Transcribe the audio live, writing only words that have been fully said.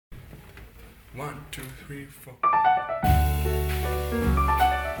One, two, three, four.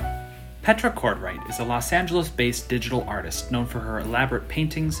 Petra Cortright is a Los Angeles-based digital artist known for her elaborate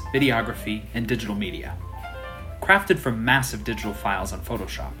paintings, videography, and digital media. Crafted from massive digital files on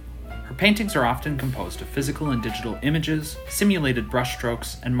Photoshop, her paintings are often composed of physical and digital images, simulated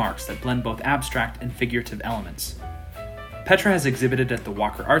brushstrokes, and marks that blend both abstract and figurative elements. Petra has exhibited at the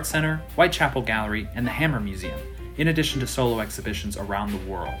Walker Art Center, Whitechapel Gallery, and the Hammer Museum, in addition to solo exhibitions around the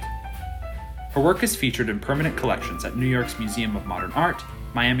world. Her work is featured in permanent collections at New York's Museum of Modern Art,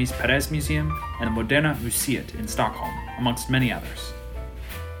 Miami's Perez Museum, and the Moderna Museet in Stockholm, amongst many others.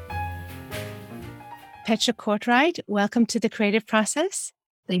 Petra Cortright, welcome to the creative process.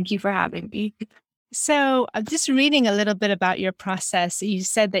 Thank you for having me. So I'm just reading a little bit about your process. You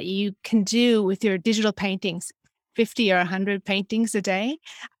said that you can do with your digital paintings 50 or 100 paintings a day.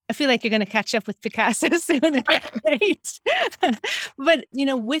 I feel like you're going to catch up with Picasso soon, right? But,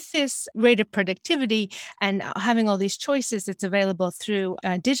 with this rate of productivity and having all these choices that's available through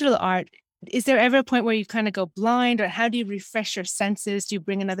digital art, is there ever a point where you kind of go blind, or how do you refresh your senses? Do you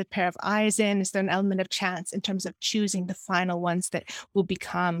bring another pair of eyes in? Is there an element of chance in terms of choosing the final ones that will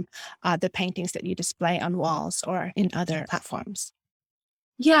become the paintings that you display on walls or in other platforms?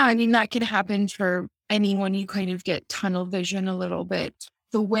 Yeah, that can happen for anyone. You kind of get tunnel vision a little bit.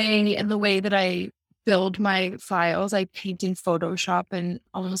 The way that I build my files, I paint in Photoshop, and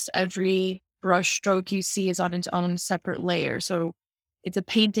almost every brush stroke you see is on its own separate layer. So it's a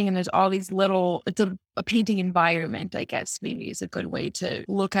painting, and there's all these it's a painting environment, I guess maybe is a good way to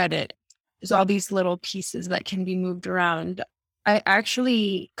look at it. There's all these little pieces that can be moved around. I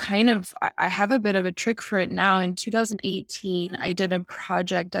actually I have a bit of a trick for it now. In 2018, I did a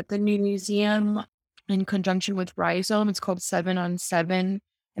project at the new museum in conjunction with Rhizome. It's called 7 on 7.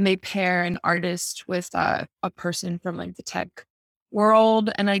 And they pair an artist with a person from like the tech world.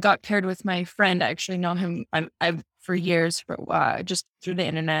 And I got paired with my friend. I actually know him I've for years, just through the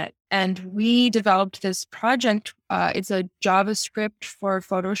internet. And we developed this project. It's a JavaScript for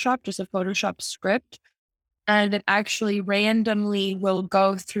Photoshop, just a Photoshop script. And it actually randomly will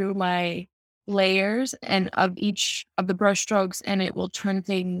go through my layers and of each of the brush strokes, and it will turn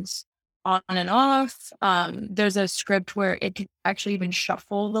things on and off. There's a script where it can actually even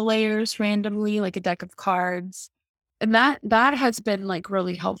shuffle the layers randomly, like a deck of cards. And that has been like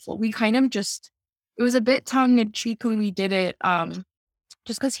really helpful. We kind of it was a bit tongue in cheek when we did it,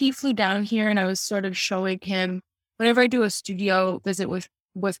 just because he flew down here, and I was sort of showing him, whenever I do a studio visit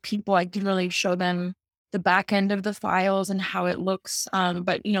with people, I can really show them the back end of the files and how it looks.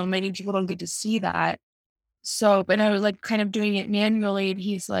 But many people don't get to see that. So, but I was like kind of doing it manually, and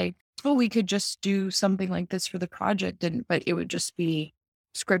he's like, oh, we could just do something like this for the project, but it would just be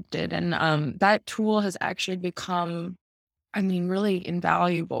scripted. And that tool has actually become, really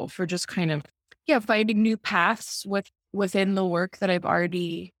invaluable for just kind of, finding new paths within the work that I've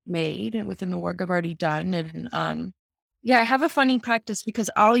already made and within the work I've already done. And I have a funny practice, because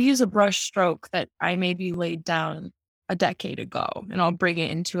I'll use a brush stroke that I maybe laid down a decade ago, and I'll bring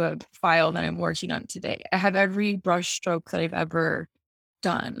it into a file that I'm working on today. I have every brush stroke that I've ever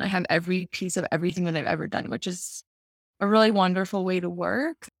done. I have every piece of everything that I've ever done, which is a really wonderful way to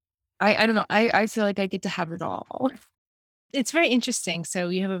work. I don't know. I feel like I get to have it all. It's very interesting. So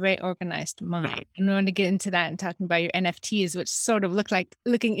you have a very organized mind. And I want to get into that and talking about your NFTs, which sort of look like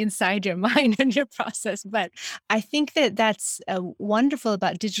looking inside your mind and your process. But I think that that's wonderful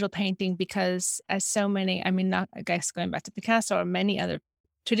about digital painting, because as so many, not, I guess, going back to Picasso or many other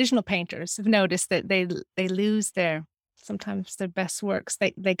traditional painters have noticed that they lose sometimes their best works.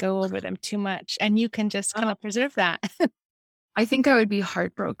 They go over them too much, and you can just kind of preserve that. I think I would be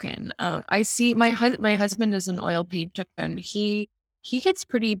heartbroken. I see my husband is an oil painter, and he gets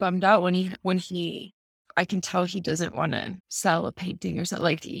pretty bummed out when I can tell he doesn't want to sell a painting or something.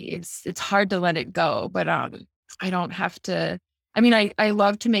 Like it's hard to let it go, but I don't have to. I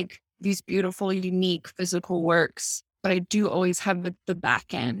love to make these beautiful, unique physical works, but I do always have the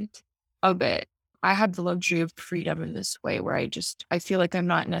back end of it. I have the luxury of freedom in this way, where I feel like I'm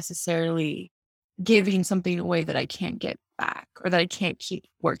not necessarily giving something away that I can't get back, or that I can't keep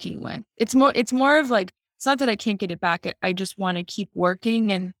working with. It's more of like, it's not that I can't get it back. I just want to keep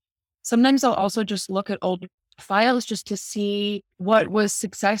working. And sometimes I'll also just look at old files just to see what was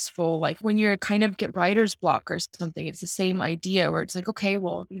successful. Like when you're kind of get writer's block or something, it's the same idea, where it's like, okay,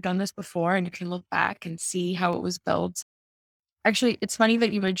 well, you've done this before, and you can look back and see how it was built. Actually, it's funny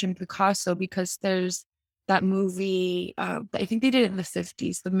that you mentioned Picasso, because there's that movie, I think they did it in the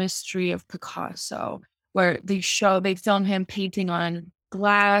 50s, The Mystery of Picasso, where they film him painting on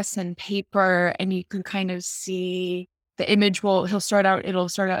glass and paper, and you can kind of see the image it'll start out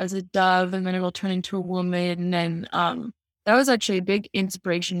as a dove and then it'll turn into a woman. And that was actually a big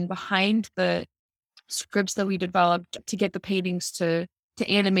inspiration behind the scripts that we developed to get the paintings to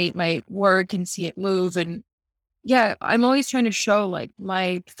animate my work and see it move. And yeah, I'm always trying to show like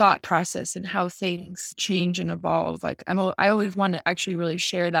my thought process and how things change and evolve. Like I always want to actually really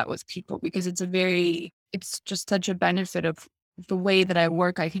share that with people because it's just such a benefit of the way that I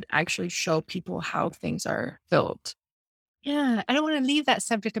work. I can actually show people how things are built. Yeah, I don't want to leave that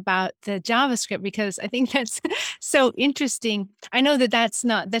subject about the JavaScript because I think that's so interesting. I know that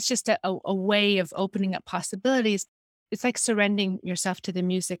that's just a way of opening up possibilities. It's like surrendering yourself to the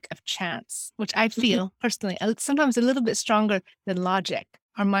music of chance, which I feel personally sometimes a little bit stronger than logic.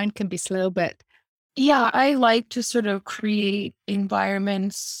 Our mind can be slow, but Yeah, I like to sort of create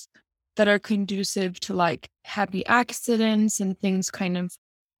environments that are conducive to like happy accidents and things kind of.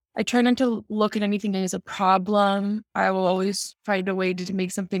 I try not to look at anything as a problem. I will always find a way to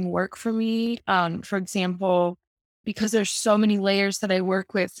make something work for me. For example, because there's so many layers that I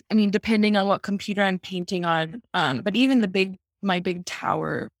work with. I mean, depending on what computer I'm painting on, but even my big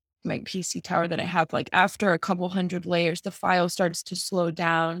tower, my PC tower that I have, like after a couple hundred layers, the file starts to slow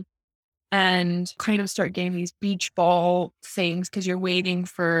down and kind of start getting these beach ball things because you're waiting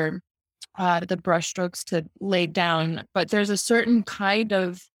for the brush strokes to lay down. But there's a certain kind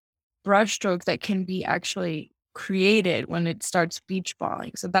of brushstroke that can be actually created when it starts beach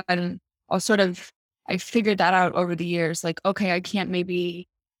balling. So that I figured that out over the years. Like, okay,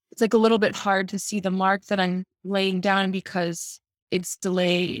 it's like a little bit hard to see the mark that I'm laying down because it's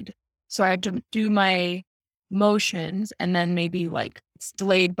delayed. So I have to do my motions and then maybe like it's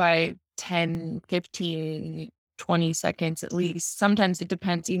delayed by 10, 15, 20 seconds at least. Sometimes it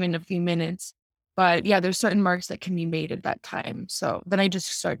depends, even a few minutes. But yeah, there's certain marks that can be made at that time. So then I just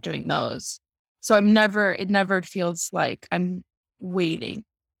start doing those. So it never feels like I'm waiting.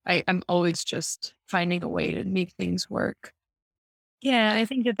 I'm always just finding a way to make things work. yeah, I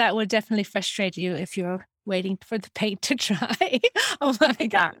think that would definitely frustrate you if you're waiting for the paint to dry. Oh my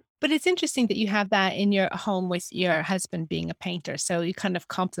God. But it's interesting that you have that in your home with your husband being a painter. So you kind of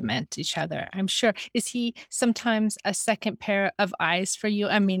complement each other. I'm sure. Is he sometimes a second pair of eyes for you?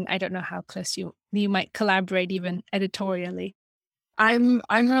 I mean, I don't know how close you might collaborate even editorially. I'm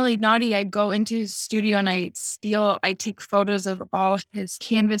really naughty. I go into his studio and I take photos of all his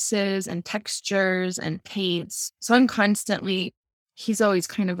canvases and textures and paints. So he's always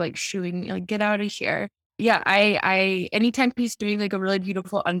kind of like shooing me, like, get out of here. Yeah, anytime he's doing like a really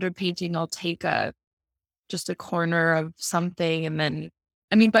beautiful underpainting, I'll take just a corner of something. And then,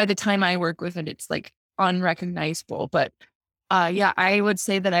 I mean, by the time I work with it, it's like unrecognizable. But yeah, I would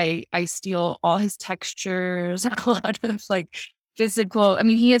say that I steal all his textures, a lot of like physical. I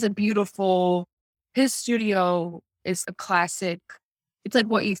mean, he has his studio is a classic. It's like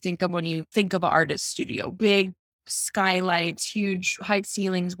what you think of when you think of an artist studio: big skylights, huge high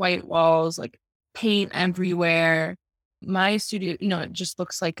ceilings, white walls, like paint everywhere. My studio, it just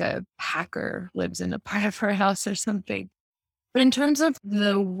looks like a hacker lives in a part of her house or something. But in terms of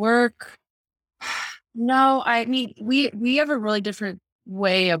the work, no, I mean, we have a really different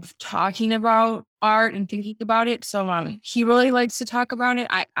way of talking about art and thinking about it. So he really likes to talk about it.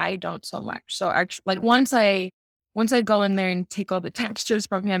 I don't so much. So actually, like once I go in there and take all the textures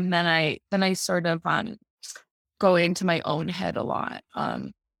from him, then I sort of go into my own head a lot,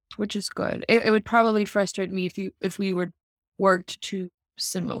 which is good. It would probably frustrate me if we were worked too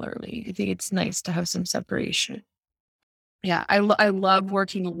similarly. I think it's nice to have some separation. Yeah, I love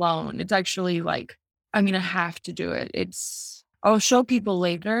working alone. It's actually like I'm gonna have to do it. I'll show people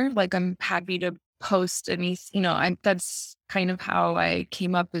later. Like I'm happy to post any. That's kind of how I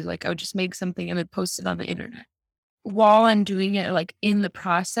came up with like I would just make something and then post it on the internet. While I'm doing it, like in the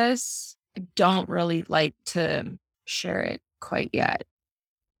process, I don't really like to share it quite yet.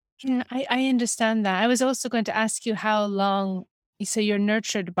 Yeah, I understand that. I was also going to ask you how long, so you're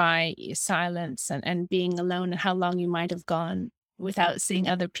nurtured by silence and being alone, and how long you might have gone without seeing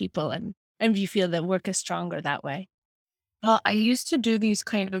other people, and you feel that work is stronger that way. Well, I used to do these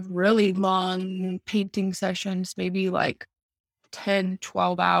kind of really long painting sessions, maybe like 10,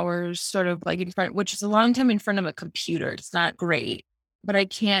 12 hours, sort of like in front, which is a long time in front of a computer. It's not great. But I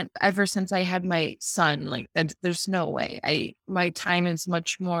can't, ever since I had my son, like there's no way. My time is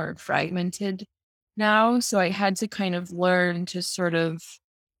much more fragmented now. So I had to kind of learn to sort of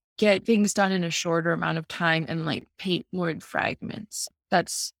get things done in a shorter amount of time and like paint more in fragments.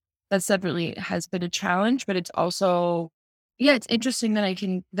 That's definitely has been a challenge, but it's also, yeah, it's interesting that I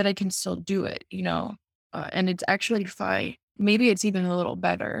can still do it, and it's actually fine. Maybe it's even a little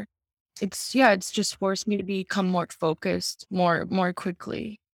better it's just forced me to become more focused more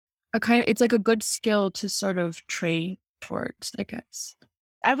quickly. It's like a good skill to sort of train towards, I guess.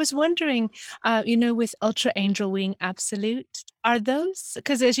 I was wondering, with Ultra Angel Wing Absolute, are those,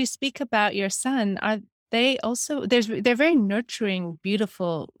 because as you speak about your son, are they also, they're very nurturing,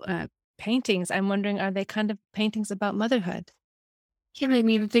 beautiful paintings. I'm wondering, are they kind of paintings about motherhood? Yeah, I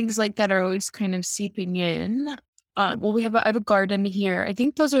mean, things like that are always kind of seeping in. Well, I have a garden here. I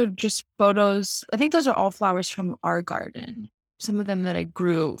think those are just photos. I think those are all flowers from our garden. Some of them that I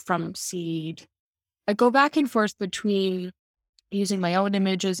grew from seed. I go back and forth between using my own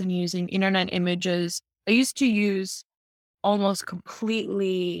images and using internet images. I used to use almost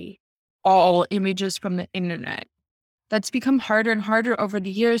completely all images from the internet. That's become harder and harder over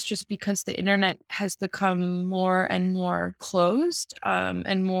the years just because the internet has become more and more closed,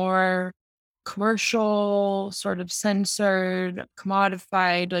 and more commercial, sort of censored,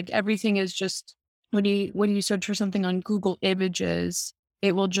 commodified. Like everything is just when you search for something on Google Images,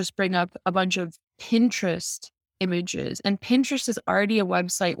 it will just bring up a bunch of Pinterest images. And Pinterest is already a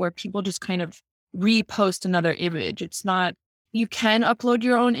website where people just kind of repost another image. It's not, you can upload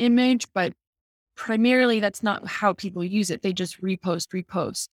your own image, but primarily that's not how people use it. They just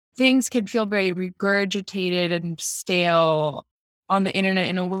repost. Things can feel very regurgitated and stale on the internet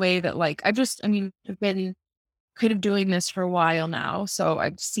in a way that I've been kind of doing this for a while now. So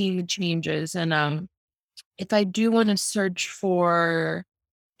I've seen the changes. And if I do want to search for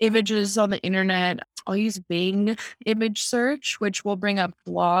images on the internet, I'll use Bing image search, which will bring up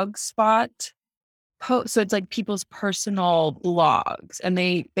Blogspot. So it's like people's personal blogs, and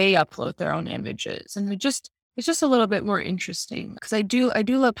they upload their own images, and it's just a little bit more interesting because I do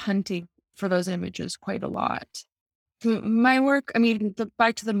love hunting for those images quite a lot. My work, I mean,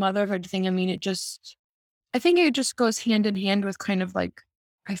 back to the motherhood thing. I mean, I think it just goes hand in hand with kind of like,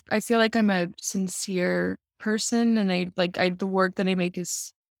 I feel like I'm a sincere person, and the work that I make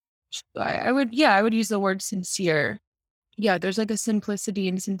is, I would use the word sincere. Yeah, there's like a simplicity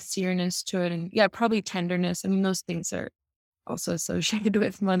and sincereness to it. And yeah, probably tenderness. I mean, those things are also associated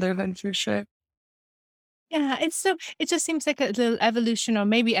with motherhood for sure. Yeah, it just seems like a little evolution, or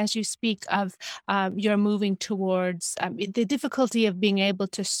maybe as you speak of, you're moving towards the difficulty of being able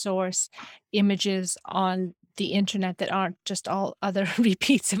to source images on the internet that aren't just all other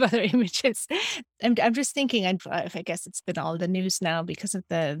repeats of other images. I'm just thinking, and I guess it's been all the news now because of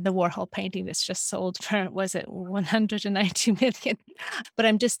the Warhol painting that's just sold for, was it 190 million? But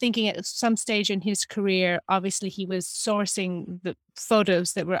I'm just thinking at some stage in his career, obviously he was sourcing the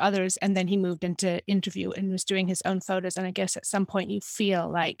photos that were others, and then he moved into interview and was doing his own photos. And I guess at some point you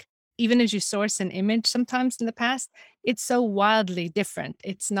feel like, even as you source an image sometimes in the past, it's so wildly different.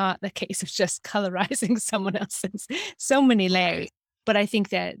 It's not the case of just colorizing someone else's, so many layers. But I think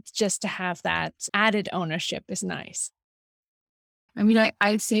that just to have that added ownership is nice. I mean,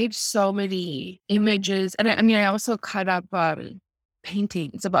 I saved so many images, and I also cut up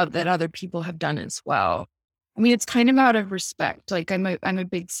paintings about that other people have done as well. I mean, it's kind of out of respect. Like I'm a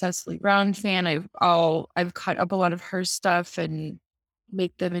big Cecily Brown fan. I've cut up a lot of her stuff and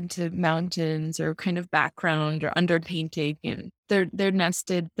make them into mountains or kind of background or underpainting, and they're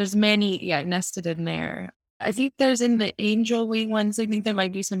nested. There's many, nested in there. I think there's in the angel wing ones, I think there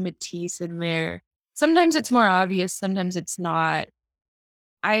might be some Matisse in there. Sometimes it's more obvious, sometimes it's not.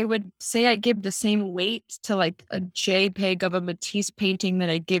 I would say I give the same weight to like a JPEG of a Matisse painting that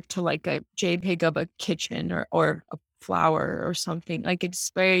I give to like a JPEG of a kitchen or a flower or something. Like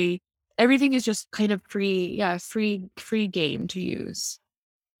everything is just kind of free game to use.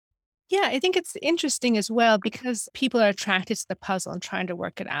 Yeah, I think it's interesting as well because people are attracted to the puzzle and trying to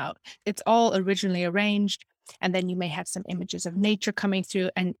work it out. It's all originally arranged, and then you may have some images of nature coming through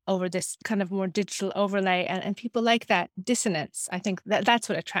and over this kind of more digital overlay. And people like that dissonance. I think that's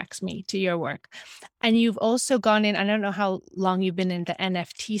what attracts me to your work. And you've also gone in, I don't know how long you've been in the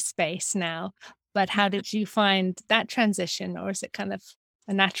NFT space now, but how did you find that transition, or is it kind of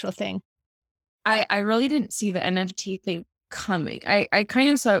a natural thing? I really didn't see the NFT thing coming. I kind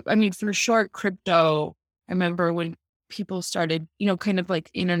of saw, I mean, for sure, crypto. I remember when people started, kind of like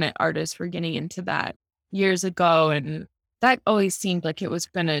internet artists were getting into that years ago. And that always seemed like it was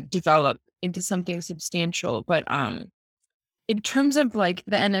going to develop into something substantial. But in terms of like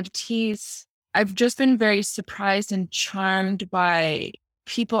the NFTs, I've just been very surprised and charmed by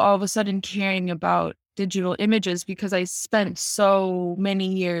people all of a sudden caring about digital images, because I spent so many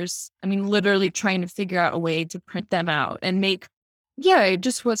years, I mean, literally trying to figure out a way to print them out and it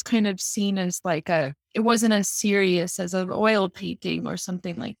just was kind of seen as it wasn't as serious as an oil painting or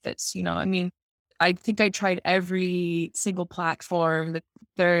something like this. I mean, I think I tried every single platform that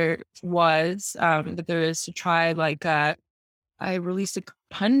that there is to try. I released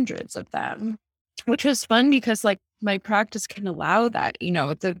hundreds of them, which was fun because like my practice can allow that.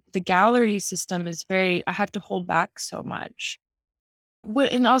 The gallery system is I have to hold back so much.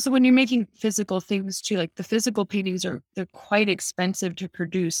 And also when you're making physical things too, like the physical paintings they're quite expensive to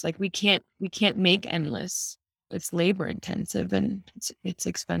produce. Like we can't make endless. It's labor intensive and it's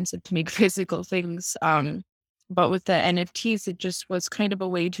expensive to make physical things. But with the NFTs, it just was kind of a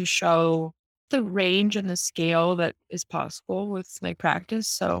way to show the range and the scale that is possible with my practice.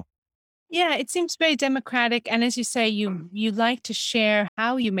 So Yeah, it seems very democratic. And as you say, you like to share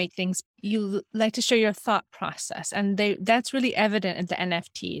how you make things. You like to share your thought process. And that's really evident in the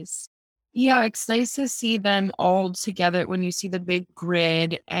NFTs. yeah, it's nice to see them all together when you see the big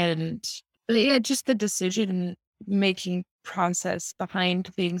grid and yeah, just the decision making process behind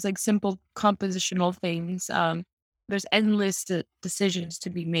things like simple compositional things. There's endless decisions to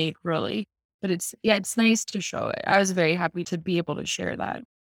be made, really. But it's nice to show it. I was very happy to be able to share that.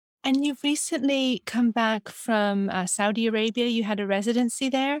 And you've recently come back from Saudi Arabia. You had a residency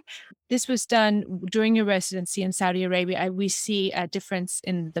there. This was done during your residency in Saudi Arabia. We see a difference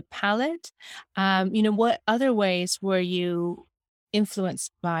in the palette. What other ways were you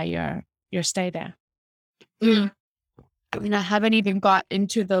influenced by your stay there? Mm. I mean, I haven't even got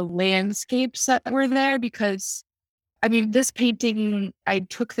into the landscapes that were there because, I mean, this painting, I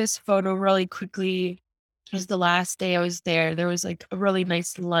took this photo really quickly. It was the last day I was there. There was like a really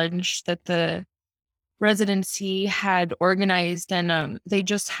nice lunch that the residency had organized, and they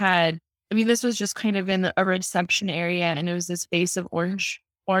just had. I mean, this was just kind of in a reception area, and it was this vase of orange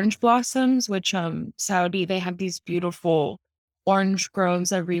blossoms, which Saudi they have these beautiful orange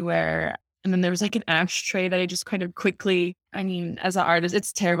groves everywhere. And then there was like an ashtray that I just kind of quickly. I mean, as an artist,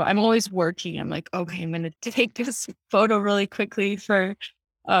 it's terrible. I'm always working. I'm like, okay, I'm gonna take this photo really quickly for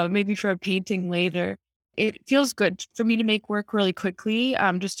maybe for a painting later. It feels good for me to make work really quickly,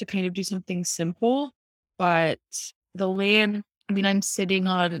 just to kind of do something simple. But the land, I mean, I'm sitting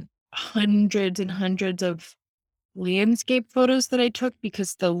on hundreds and hundreds of landscape photos that I took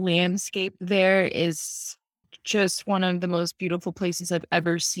because the landscape there is just one of the most beautiful places I've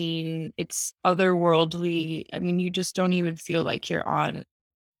ever seen. It's otherworldly. I mean, you just don't even feel like you're on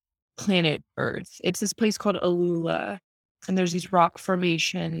planet Earth. It's this place called Alula, and there's these rock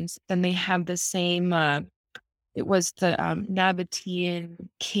formations. Then they have the same. It was the Nabatean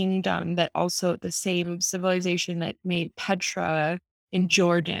kingdom that also the same civilization that made Petra in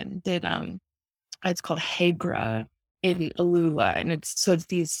Jordan did. It's called Hagra in Alula, and it's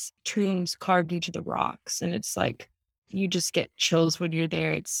these tombs carved into the rocks, and it's like you just get chills when you're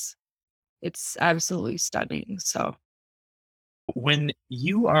there. It's absolutely stunning. So when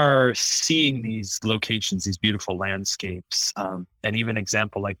you are seeing these locations, these beautiful landscapes, and even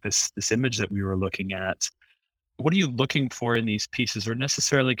example like this image that we were looking at, what are you looking for in these pieces? Or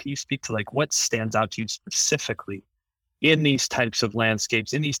necessarily, can you speak to like what stands out to you specifically in these types of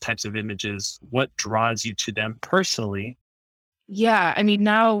landscapes, in these types of images? What draws you to them personally? yeah, I mean,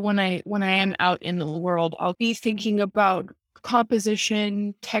 now when I am out in the world, I'll be thinking about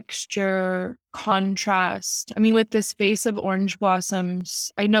composition, texture, contrast. I mean, with this vase of orange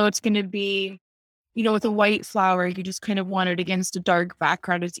blossoms, I know it's going to be, with a white flower, you just kind of want it against a dark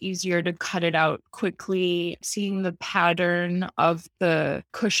background. It's easier to cut it out quickly. Seeing the pattern of the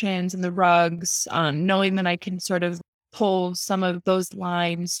cushions and the rugs, knowing that I can sort of pull some of those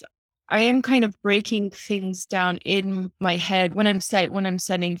lines. I am kind of breaking things down in my head when I'm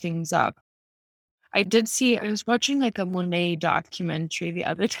setting things up. I was watching like a Monet documentary the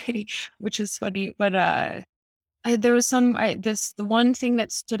other day, which is funny, but there was the one thing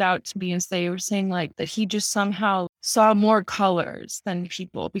that stood out to me is they were saying like that he just somehow saw more colors than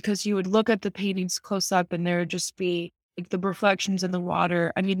people because you would look at the paintings close up and there would just be like the reflections in the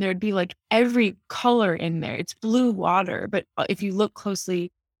water. I mean, there'd be like every color in there. It's blue water, but if you look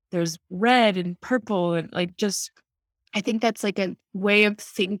closely, there's red and purple and like just, I think that's like a way of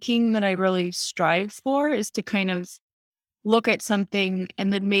thinking that I really strive for is to kind of look at something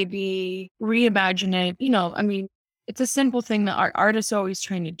and then maybe reimagine it. I mean, it's a simple thing that artists are always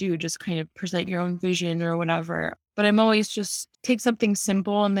trying to do, just kind of present your own vision or whatever. But I'm always just take something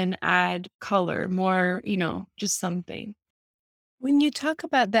simple and then add color, more, just something. When you talk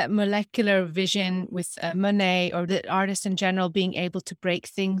about that molecular vision with Monet or the artist in general being able to break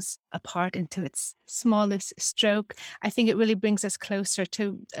things apart into its smallest stroke, I think it really brings us closer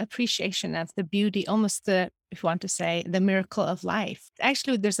to appreciation of the beauty, almost if you want to say, the miracle of life.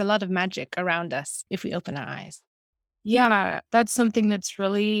 Actually, there's a lot of magic around us if we open our eyes. Yeah, that's something that's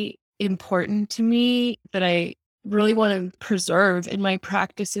really important to me that I really want to preserve in my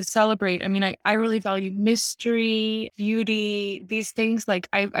practice is celebrate. I mean, I really value mystery, beauty, these things like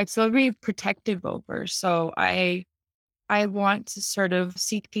I feel very protective over. So I want to sort of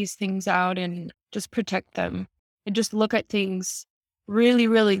seek these things out and just protect them and just look at things really,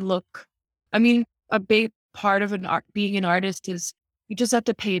 really look. I mean, a big part of being an artist is you just have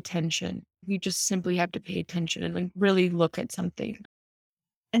to pay attention. You just simply have to pay attention and like really look at something.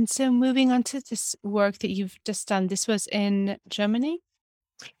 And so moving on to this work that you've just done, this was in Germany?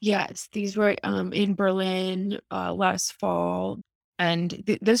 Yes, these were in Berlin last fall.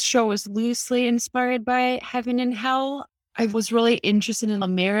 And this show was loosely inspired by Heaven and Hell. I was really interested in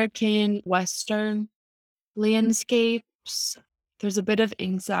American Western landscapes. There's a bit of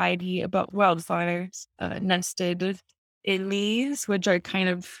anxiety about wildfires nested in these, which are kind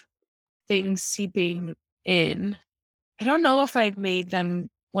of things seeping in. I don't know if I've made them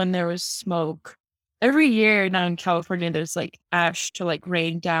when there was smoke. Every year now in California, there's like ash to like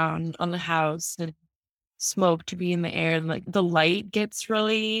rain down on the house and smoke to be in the air. And like the light gets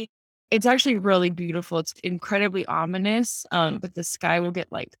really, it's actually really beautiful. It's incredibly ominous. But the sky will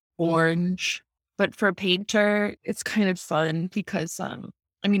get like orange. But for a painter, it's kind of fun because, I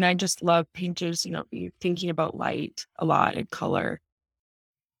mean, I just love painters, thinking about light a lot and color.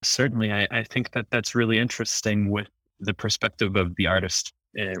 Certainly, I think that that's really interesting with the perspective of the artist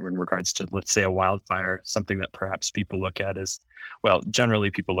in regards to, let's say, a wildfire, something that perhaps people look at as, well, generally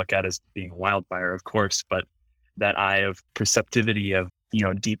people look at as being a wildfire, of course, but that eye of perceptivity of,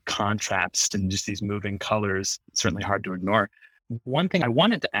 deep contrast and just these moving colors, certainly hard to ignore. One thing I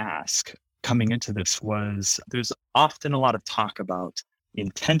wanted to ask coming into this was there's often a lot of talk about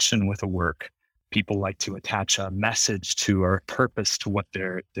intention with a work. People like to attach a message to or a purpose to what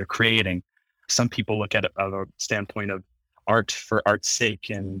they're creating. Some people look at it from a standpoint of art for art's sake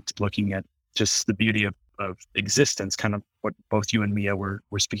and looking at just the beauty of existence, kind of what both you and Mia were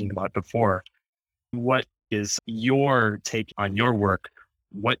speaking about before. What is your take on your work?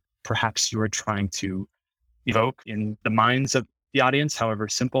 What perhaps you're trying to evoke in the minds of the audience, however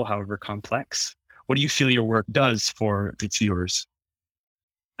simple, however complex? What do you feel your work does for its viewers?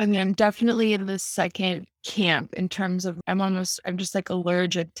 I mean, I'm definitely in the second camp in terms of I'm just like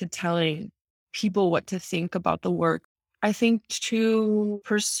allergic to telling people what to think about the work. I think to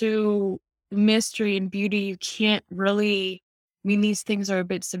pursue mystery and beauty, you can't really, I mean, these things are a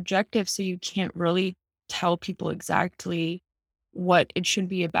bit subjective, so you can't really tell people exactly what it should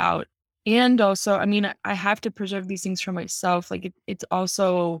be about. And also, I mean, I have to preserve these things for myself. Like it's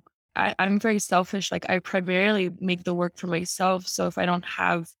also I'm very selfish. Like I primarily make the work for myself. So if I don't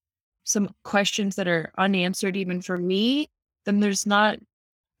have some questions that are unanswered, even for me, then there's not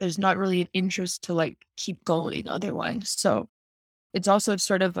really an interest to like keep going otherwise. So it's also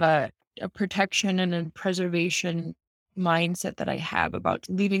sort of a protection and a preservation mindset that I have about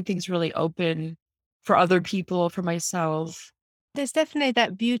leaving things really open for other people, for myself. There's definitely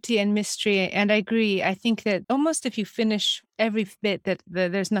that beauty and mystery. And I agree. I think that almost if you finish every bit, that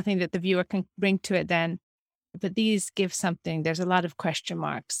there's nothing that the viewer can bring to it then. But these give something. There's a lot of question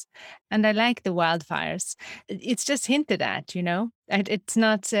marks. And I like the wildfires. It's just hinted at, and it's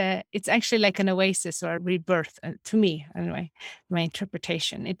not, it's actually like an oasis or a rebirth to me, anyway, my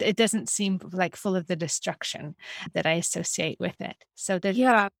interpretation. It doesn't seem like full of the destruction that I associate with it. So that,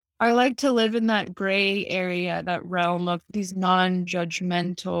 Yeah. I like to live in that gray area, that realm of these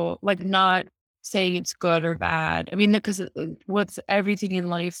non-judgmental, like not saying it's good or bad. I mean, because what's everything in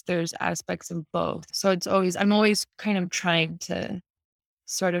life, there's aspects of both. So I'm always kind of trying to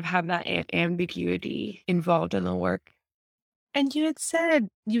sort of have that ambiguity involved in the work. and you had said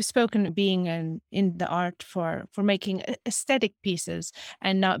you've spoken of being in the art for making aesthetic pieces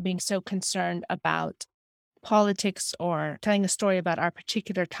and not being so concerned about politics or telling a story about our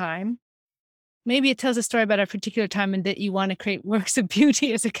particular time. Maybe it tells a story about our particular time and that you want to create works of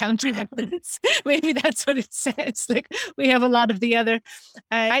beauty as a counterbalance. Maybe that's what it says. Like we have a lot of the other.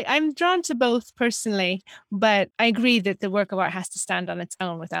 I'm drawn to both personally, but I agree that the work of art has to stand on its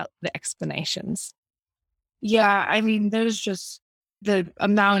own without the explanations. Yeah, I mean, there's just the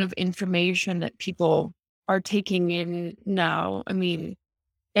amount of information that people are taking in now. I mean,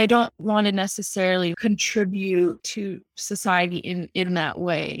 I don't want to necessarily contribute to society in that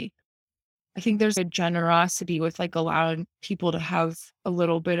way. I think there's a generosity with like allowing people to have a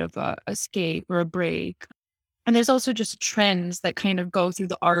little bit of a escape or a break. And there's also just trends that kind of go through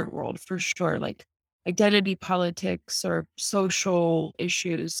the art world for sure, like identity politics or social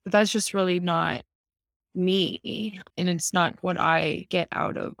issues. But that's just really not me. And it's not what I get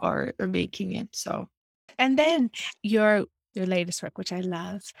out of art or making it. So And then your your latest work, which I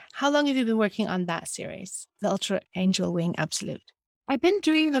love. How long have you been working on that series, the Ultra Angel Wing Absolute? I've been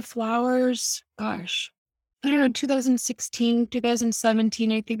doing the flowers, gosh, I don't know, 2016,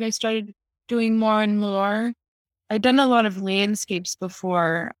 2017, I think I started doing more and more. I'd done a lot of landscapes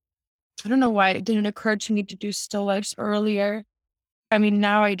before. I don't know why it didn't occur to me to do still lifes earlier. I mean,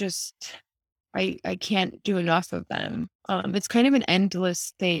 now I can't do enough of them. It's kind of an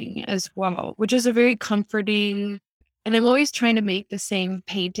endless thing as well, which is a very comforting. And I'm always trying to make the same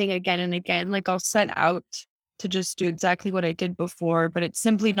painting again and again. Like I'll set out to just do exactly what I did before, but it's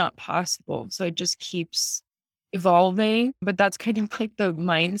simply not possible. So it just keeps evolving. But that's kind of like the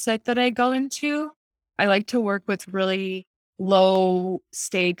mindset that I go into. I like to work with really low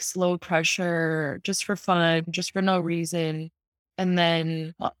stakes, low pressure, just for fun, just for no reason. And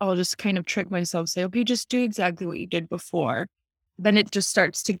then I'll just kind of trick myself, say, okay, just do exactly what you did before. Then it just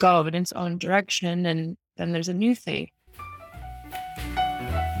starts to go in its own direction. And then there's a new thing.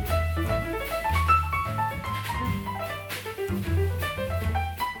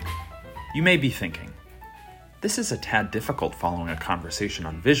 You may be thinking, this is a tad difficult following a conversation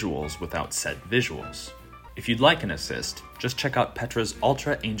on visuals without said visuals. If you'd like an assist, just check out Petra's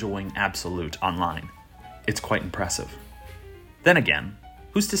Ultra Angel Wing Absolute online. It's quite impressive. Then again,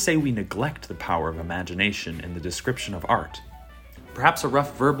 who's to say we neglect the power of imagination in the description of art? Perhaps a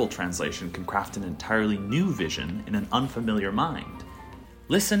rough verbal translation can craft an entirely new vision in an unfamiliar mind.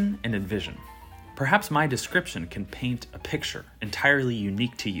 Listen and envision. Perhaps my description can paint a picture entirely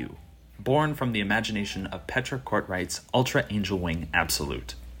unique to you, born from the imagination of Petra Cortright's Ultra Angel Wing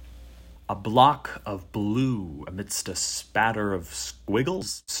Absolute. A block of blue amidst a spatter of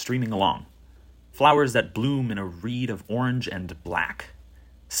squiggles streaming along. Flowers that bloom in a reed of orange and black.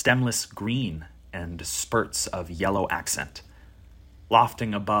 Stemless green and spurts of yellow accent.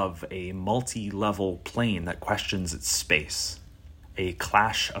 Lofting above a multi-level plane that questions its space. A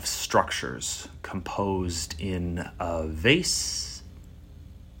clash of structures composed in a vase?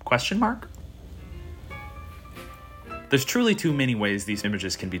 Question mark? There's truly too many ways these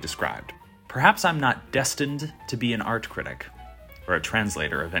images can be described. Perhaps I'm not destined to be an art critic or a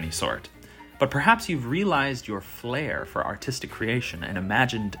translator of any sort, but perhaps you've realized your flair for artistic creation and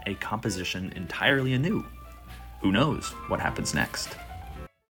imagined a composition entirely anew. Who knows what happens next?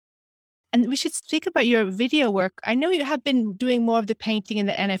 And we should speak about your video work. I know you have been doing more of the painting and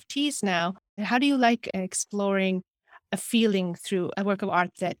the NFTs now. How do you like exploring a feeling through a work of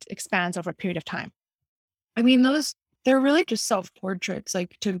art that expands over a period of time? I mean, they're really just self-portraits,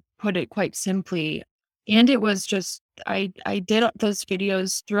 like to put it quite simply. And it was just, I did those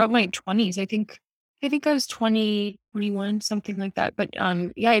videos throughout my 20s. I think I was 20, 21, something like that. But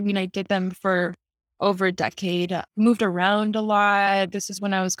yeah, I mean, I did them for over a decade, moved around a lot. This is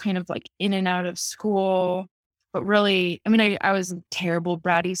when I was kind of like in and out of school. But really, I mean, I was a terrible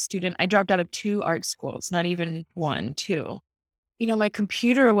bratty student. I dropped out of 2 art schools, not even 1, 2. You know, my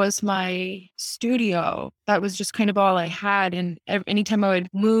computer was my studio. That was just kind of all I had. And anytime I would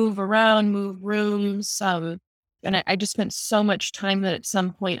move around, move rooms, and I just spent so much time that at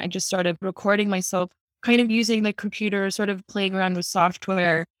some point I just started recording myself, kind of using the computer, sort of playing around with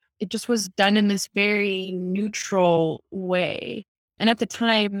software. It just was done in this very neutral way. And at the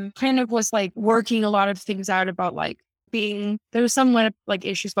time, kind of was like working a lot of things out about like there was some like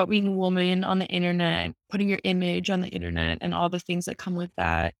issues about being a woman on the internet, putting your image on the internet and all the things that come with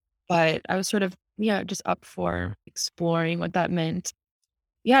that. But I was sort of, just up for exploring what that meant.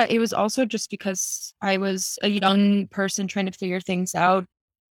 Yeah, it was also just because I was a young person trying to figure things out.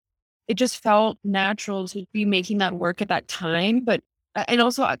 It just felt natural to be making that work at that time. But, and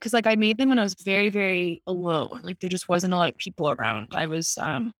also because like I made them when I was very, very alone. Like there just wasn't a lot of people around.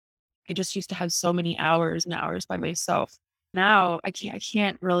 I just used to have so many hours and hours by myself. Now I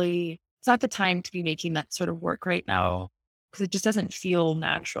can't really, it's not the time to be making that sort of work right now because it just doesn't feel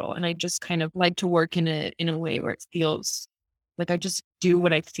natural. And I just kind of like to work in a way where it feels like I just do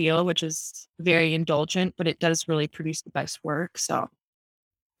what I feel, which is very indulgent, but it does really produce the best work. So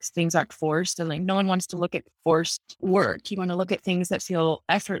 'cause things aren't forced and like no one wants to look at forced work. You want to look at things that feel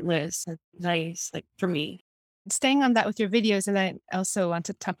effortless and nice, like for me. Staying on that with your videos, and I also want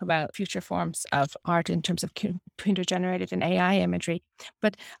to talk about future forms of art in terms of computer-generated and AI imagery.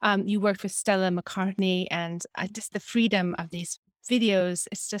 But you worked with Stella McCartney, and just the freedom of these videos,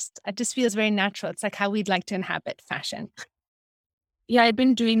 it just feels very natural. It's like how we'd like to inhabit fashion. Yeah, I'd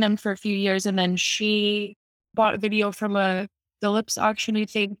been doing them for a few years, and then she bought a video from a Phillips auction, I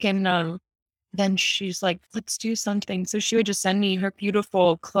think, and then she's like, "Let's do something." So she would just send me her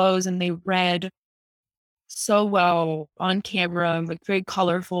beautiful clothes, and they read so well on camera, like very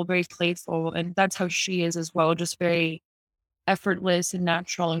colorful, very playful. And that's how she is as well. Just very effortless and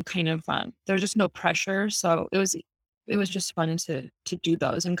natural and kind of there's just no pressure. So it was just fun to do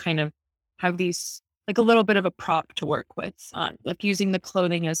those and kind of have these like a little bit of a prop to work with, like using the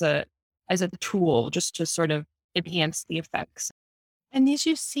clothing as a tool just to sort of enhance the effects. And as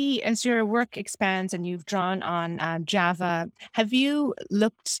you see, as your work expands and you've drawn on Java, have you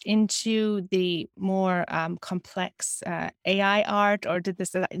looked into the more complex AI art, or did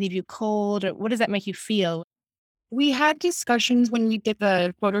this leave you cold, or what does that make you feel? We had discussions when we did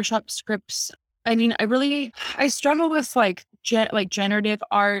the Photoshop scripts. I mean, I struggle with like generative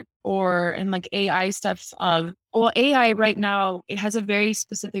art and like AI stuff. Well, AI right now, it has a very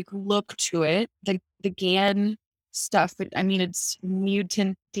specific look to it. The GAN stuff, I mean, it's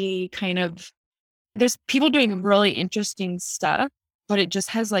mutant-y kind of. There's people doing really interesting stuff, but it just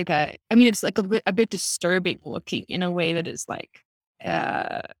has like I mean, it's like a bit disturbing looking in a way that is like,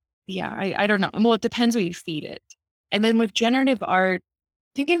 uh, yeah, I don't know. Well, it depends what you feed it. And then with generative art,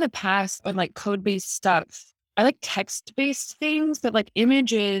 I think in the past on like code-based stuff, I like text-based things, but like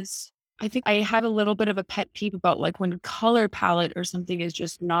images, I think I have a little bit of a pet peeve about like when color palette or something is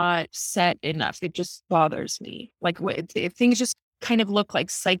just not set enough. It just bothers me. Like if things just kind of look like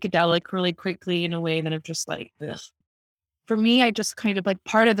psychedelic really quickly in a way that I'm just like, ugh. For me, I just kind of like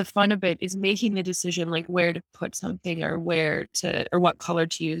part of the fun of it is making the decision like where to put something or what color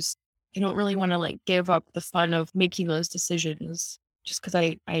to use. I don't really want to like give up the fun of making those decisions just because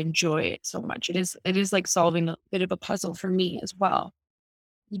I enjoy it so much. It is like solving a bit of a puzzle for me as well.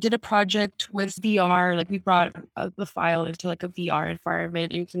 We did a project with VR, like we brought the file into like a VR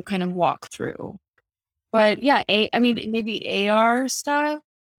environment and you can kind of walk through. But yeah, I mean, maybe AR stuff.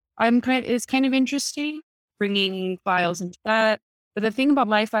 It's kind of interesting bringing files into that. But the thing about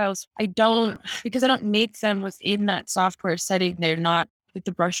my files, because I don't make them within that software setting, they're not like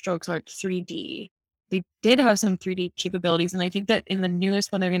the brushstrokes aren't 3D. They did have some 3D capabilities. And I think that in the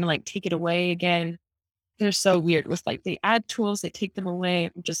newest one, they're going to like take it away again. They're so weird with like, they add tools, they take them away.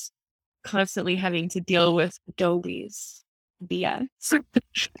 I'm just constantly having to deal with Adobe's BS.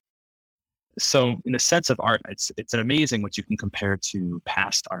 So in the sense of art, it's amazing what you can compare to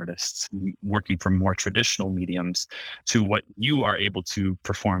past artists working from more traditional mediums to what you are able to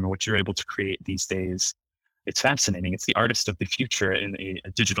perform and what you're able to create these days. It's fascinating. It's the artist of the future in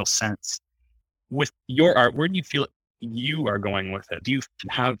a digital sense. With your art, where do you feel you are going with it? Do you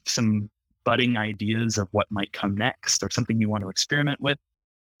have some budding ideas of what might come next or something you want to experiment with?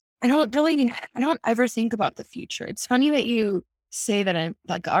 I don't ever think about the future. It's funny that you say that I'm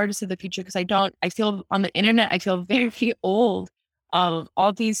like an artist of the future because I feel on the internet, I feel very old.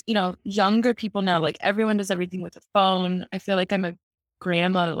 All these, younger people now, like everyone does everything with a phone. I feel like I'm a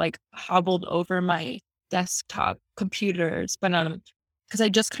grandma, like hobbled over my desktop computers, but because I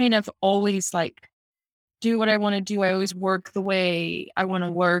just kind of always like do what I want to do. I always work the way I want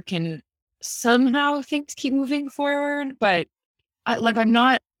to work and somehow things keep moving forward, but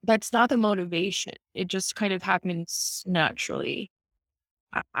that's not the motivation. It just kind of happens naturally.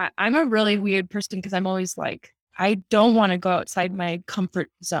 I'm a really weird person because I'm always like, I don't want to go outside my comfort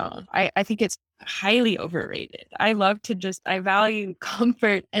zone. I think it's highly overrated. I value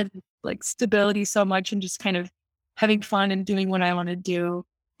comfort and like stability so much and just kind of having fun and doing what I want to do.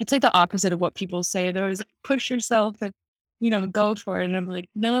 It's like the opposite of what people say. They're always like, push yourself and, go for it. And I'm like,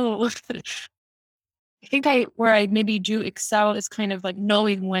 no. I think where I maybe do excel is kind of like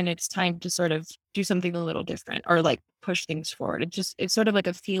knowing when it's time to sort of do something a little different or like push things forward. It's sort of like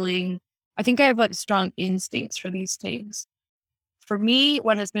a feeling. I think I have like strong instincts for these things. For me,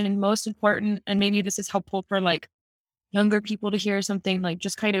 what has been most important, and maybe this is helpful for like younger people to hear something like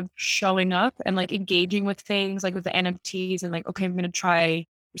just kind of showing up and like engaging with things like with the NFTs and like, okay, I'm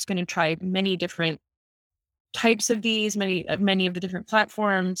just going to try many different types of these, many of the different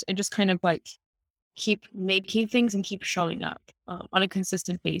platforms and just kind of like keep making things and keep showing up on a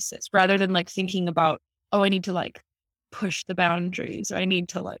consistent basis rather than like thinking about, oh, I need to like push the boundaries or I need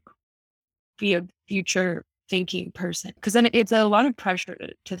to like be a future thinking person. Cause then it's a lot of pressure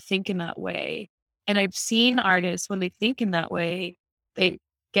to think in that way. And I've seen artists when they think in that way, they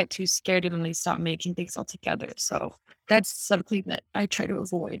get too scared and then they stop making things altogether. So that's something that I try to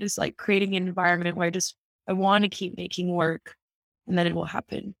avoid is like creating an environment where I want to keep making work and then it will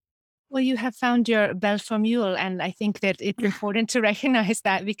happen. Well, you have found your belle formule, and I think that it's important to recognize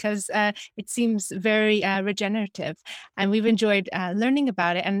that because it seems very regenerative, and we've enjoyed learning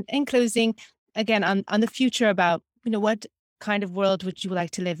about it. And in closing, again, on the future about what kind of world would you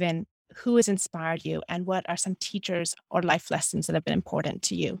like to live in? Who has inspired you, and what are some teachers or life lessons that have been important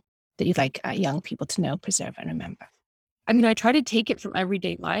to you that you'd like young people to know, preserve, and remember? I mean, I try to take it from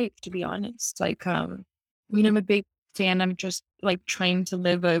everyday life, to be honest. Like, I'm a big and I'm just like trying to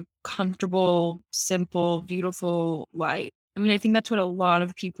live a comfortable, simple, beautiful life. I mean, I think that's what a lot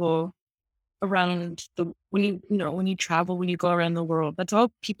of people around when you travel, when you go around the world, that's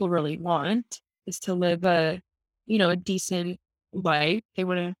all people really want, is to live a decent life. They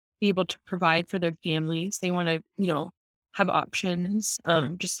want to be able to provide for their families. They want to, have options,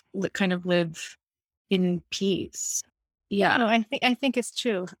 just kind of live in peace. Yeah. No, I think it's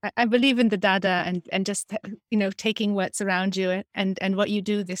true. I believe in the dada and just taking what's around you and what you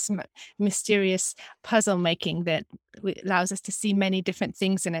do, this mysterious puzzle making that allows us to see many different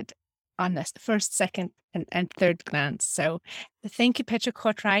things in it on the first, second, and third glance. So thank you, Petra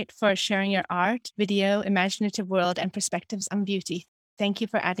Cortright, for sharing your art, video, imaginative world, and perspectives on beauty. Thank you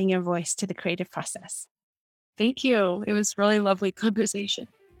for adding your voice to the creative process. Thank you. It was really lovely conversation.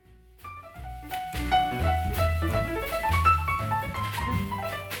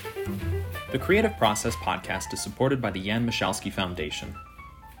 The Creative Process podcast is supported by the Jan Michalski Foundation.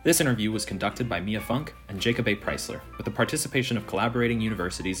 This interview was conducted by Mia Funk and Jacob A. Preisler, with the participation of collaborating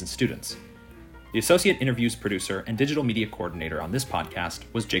universities and students. The associate interviews producer and digital media coordinator on this podcast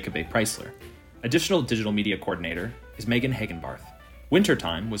was Jacob A. Preisler. Additional digital media coordinator is Megan Hagenbarth.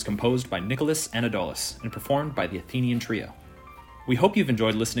 Wintertime was composed by Nicholas Anadolus and performed by the Athenian Trio. We hope you've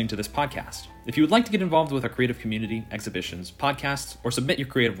enjoyed listening to this podcast. If you would like to get involved with our creative community, exhibitions, podcasts, or submit your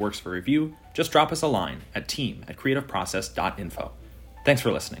creative works for review, just drop us a line at team@creativeprocess.info. Thanks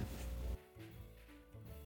for listening.